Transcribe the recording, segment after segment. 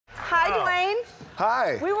Dwayne.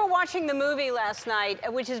 Hi. We were watching the movie last night,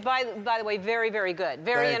 which is, by the way, very, very good.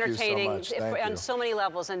 Very entertaining on so many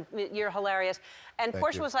levels, and you're hilarious. And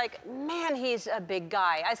Portia was like, man, he's a big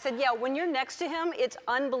guy. I said, yeah, when you're next to him, it's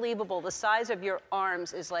unbelievable. The size of your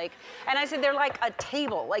arms is like, and I said, they're like a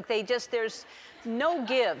table. Like they just, there's no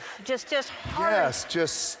give. Just hard. Yes,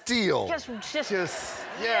 just steel. Just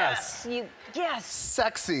yes. Yes.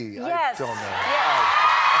 Sexy. Yes. I don't know. Yes.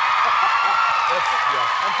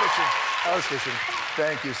 I'm fishing. I was fishing.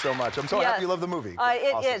 Thank you so much. I'm so happy you love the movie.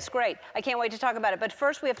 It's great. I can't wait to talk about it. But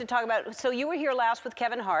first, we have to talk about. So you were here last with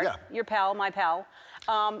Kevin Hart, your pal, my pal,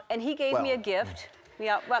 and he gave me a gift.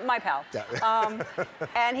 Yeah, well, my pal. Yeah.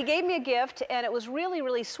 And he gave me a gift, and it was really,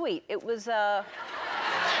 really sweet. It was.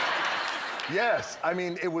 Yes, I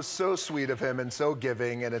mean, it was so sweet of him and so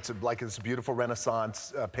giving, and it's like this beautiful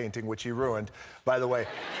Renaissance painting, which he ruined, by the way.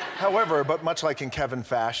 However, but much like in Kevin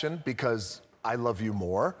fashion, because I love you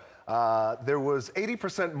more, there was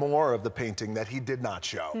 80% more of the painting that he did not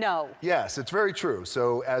show. No. Yes, it's very true.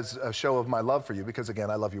 So as a show of my love for you, because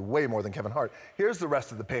again, I love you way more than Kevin Hart, here's the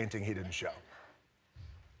rest of the painting he didn't show.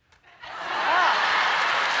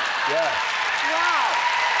 Yes. Wow.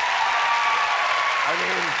 I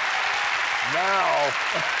mean, now.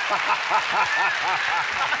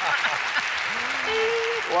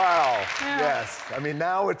 Wow. Yeah. Yes. I mean,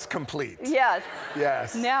 now it's complete. Yes.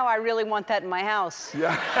 Yes. Now I really want that in my house.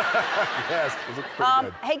 Yeah. Yes. It looks pretty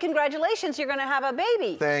good. Hey, congratulations. You're going to have a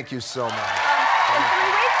baby. Thank you so much. In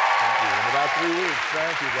 3 weeks? Thank you. In about 3 weeks.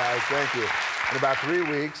 Thank you, guys. Thank you. In about 3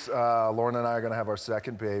 weeks, Lauren and I are going to have our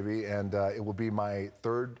second baby, and it will be my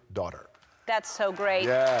third daughter. That's so great.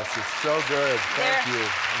 Yes, it's so good. Thank you.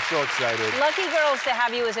 I'm so excited. Lucky girls to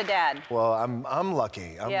have you as a dad. Well, I'm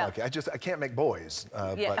lucky. I'm lucky. I can't make boys.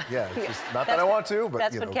 But yeah, it's just not that I want to, but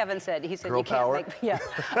that's what Kevin said. He said girl you can't power. make. Yeah.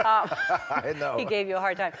 I know. He gave you a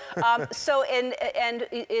hard time. So and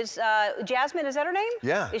is Jasmine? Is that her name?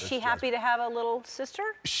 Yeah. Is she happy to have a little sister?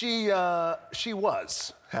 She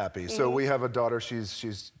was happy. So we have a daughter.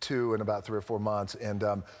 She's 2 in about 3 or 4 months, and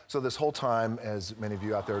so this whole time, as many of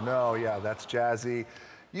you out there know, that's Jazzy.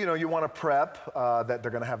 You know, you want to prep that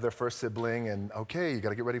they're going to have their first sibling, and okay, you got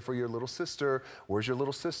to get ready for your little sister. Where's your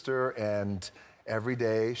little sister? And every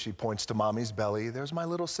day she points to mommy's belly. There's my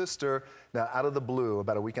little sister. Now, out of the blue,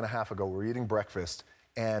 about a week and a half ago, we're eating breakfast,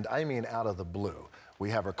 and I mean out of the blue. We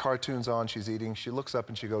have her cartoons on. She's eating. She looks up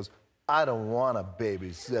and she goes, "I don't want a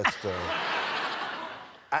baby sister."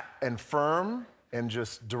 And firm and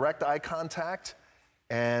just direct eye contact,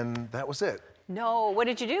 and that was it. No, what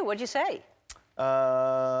did you do? What'd you say?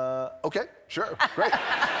 Okay, sure, great,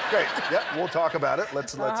 great. Yeah, we'll talk about it.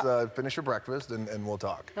 Let's finish your breakfast and we'll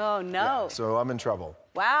talk. Oh no. Yeah, so I'm in trouble.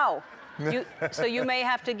 Wow. So you may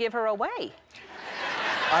have to give her away.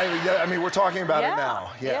 I mean, we're talking about it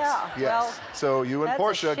now. Yes, yes. Well, so you and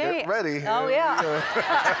Portia, get ready. Oh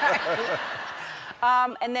yeah.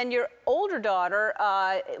 And then your older daughter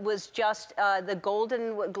was just the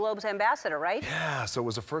Golden Globes ambassador, right? Yeah, so it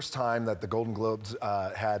was the first time that the Golden Globes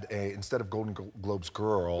had instead of Golden Globes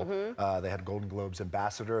girl, they had Golden Globes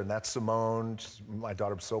ambassador, and that's Simone. My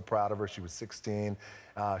daughter was so proud of her. She was 16.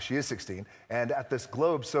 She is 16. And at this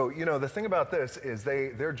Globe, so, you know, the thing about this is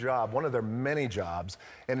their job, one of their many jobs,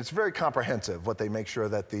 and it's very comprehensive, what they make sure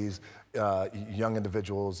that these young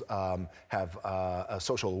individuals have a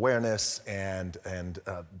social awareness and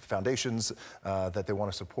foundations that they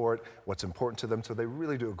want to support, what's important to them, so they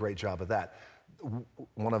really do a great job of that.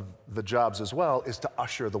 One of the jobs as well is to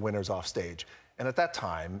usher the winners off stage. And at that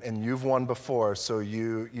time, and you've won before, so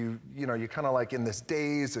you know, you're kind of like in this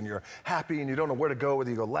daze and you're happy and you don't know where to go, whether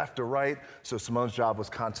you go left or right. So Simone's job was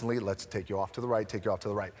constantly, let's take you off to the right, take you off to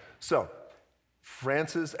the right. So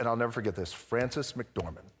Frances, and I'll never forget this, Frances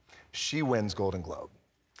McDormand, she wins Golden Globe.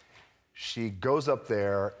 She goes up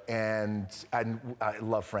there, and I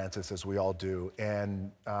love Frances, as we all do,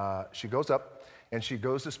 and she goes up and she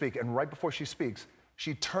goes to speak, and right before she speaks,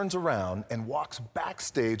 she turns around and walks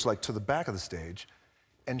backstage, like to the back of the stage,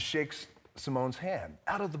 and shakes Simone's hand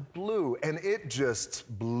out of the blue, and it just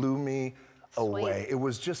blew me away. It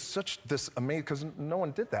was just such this amazing, because no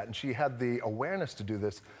one did that, and she had the awareness to do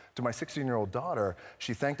this to my 16-year-old daughter.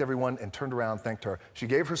 She thanked everyone and turned around, thanked her. She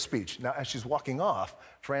gave her speech. Now, as she's walking off,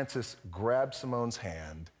 Frances grabbed Simone's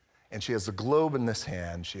hand, and she has the globe in this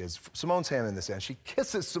hand. She has Simone's hand in this hand. She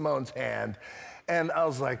kisses Simone's hand, and I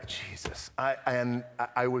was like, Jesus.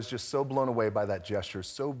 I was just so blown away by that gesture,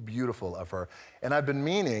 so beautiful of her. And I've been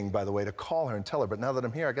meaning, by the way, to call her and tell her, but now that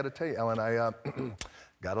I'm here, I got to tell you, Ellen, I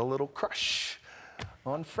got a little crush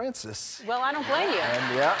on Frances. Well, I don't blame you.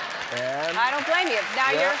 And I don't blame you.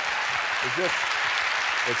 Now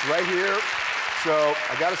it's right here. So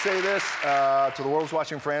I got to say this to the world who's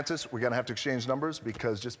watching, Frances, we're going to have to exchange numbers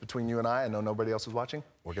because just between you and I know nobody else is watching,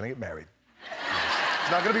 we're going to get married. It's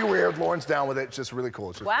not going to be weird. Lauren's down with it. It's just really cool.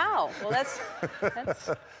 It's just wow. Well, that's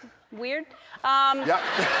weird. Yeah.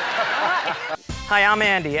 Hi, I'm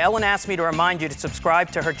Andy. Ellen asked me to remind you to subscribe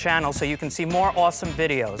to her channel so you can see more awesome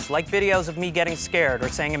videos, like videos of me getting scared or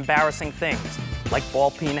saying embarrassing things, like ball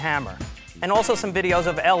peen hammer, and also some videos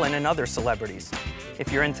of Ellen and other celebrities,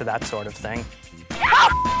 if you're into that sort of thing.